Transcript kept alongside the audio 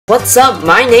What's up?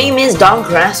 My name is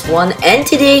DonKrass1 and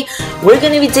today we're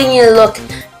gonna be taking a look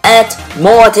at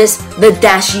Mortis, the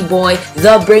Dashy Boy,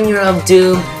 the bringer of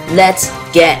doom. Let's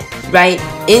get right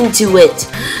into it.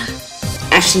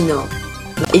 Actually no.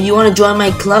 If you want to join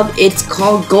my club, it's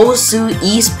called Gosu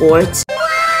Esports.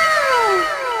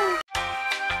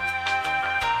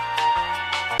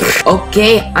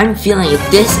 Okay, I'm feeling it.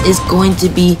 This is going to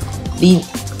be the...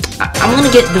 I'm gonna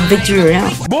get the victory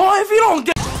round. Boy, if you don't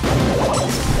get...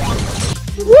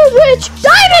 We're rich!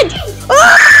 Diamond!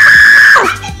 Ah!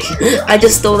 I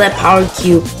just stole that power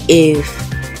cube. If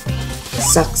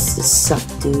sucks, it sucks,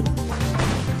 dude.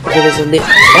 Okay, there's a lip.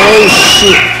 Oh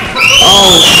shoot!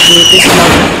 Oh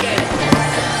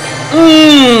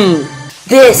shoot!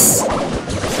 This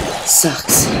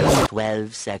sucks.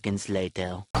 12 seconds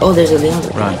later. Oh, there's a Leon.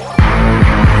 Run.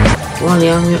 Come on,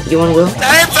 Leon. You wanna go?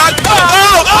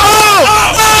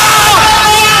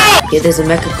 Yeah, there's a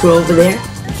Mecha Crow over there.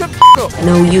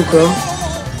 No, you, Crow.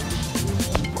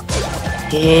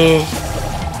 Yeah.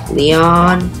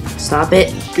 Leon, stop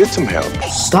it. Get some help.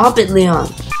 Stop it,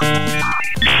 Leon.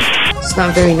 It's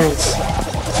not very nice.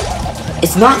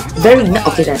 It's not very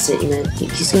okay, that's it, man.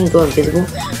 He's gonna go invisible.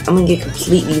 I'm gonna get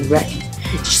completely wrecked.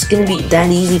 It's just gonna be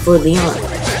that easy for Leon.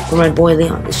 For my boy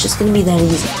Leon. It's just gonna be that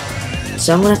easy.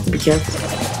 So I'm gonna have to be careful.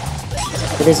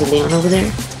 But there's a Leon over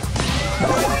there.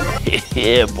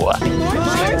 Yeah, boy.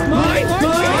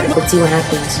 Let's see what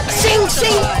happens. Sing,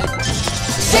 sing!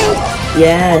 Sing!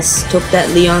 Yes, took that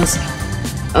Leon's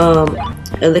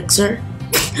elixir.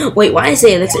 Wait, why did I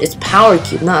say elixir? It's power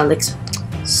cube, not elixir.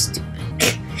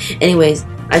 Stupid. Anyways,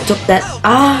 I took that.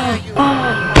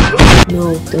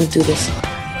 No, don't do this.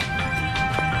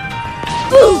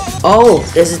 Oh,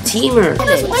 there's a teamer.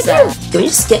 Can we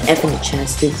just get F in the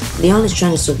chance, please? Leon is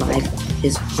trying to survive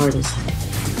his hardest.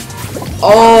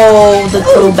 Oh, the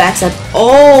Crow backstab.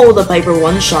 Oh, the Piper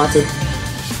one-shotted.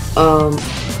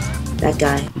 That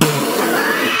guy.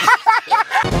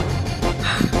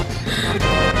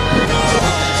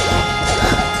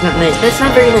 It's not nice. That's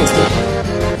not very nice, dude.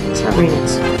 It's not very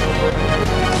nice.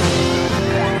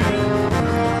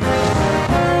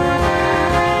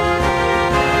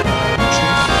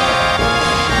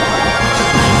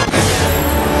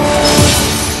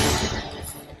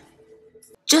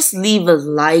 Just leave a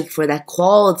like for that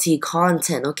quality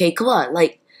content, okay? Come on,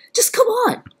 like, just come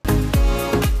on.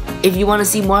 If you want to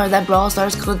see more of that Brawl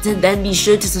Stars content, then be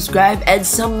sure to subscribe and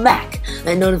smack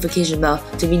that notification bell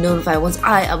to be notified once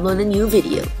I upload a new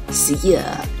video. See ya.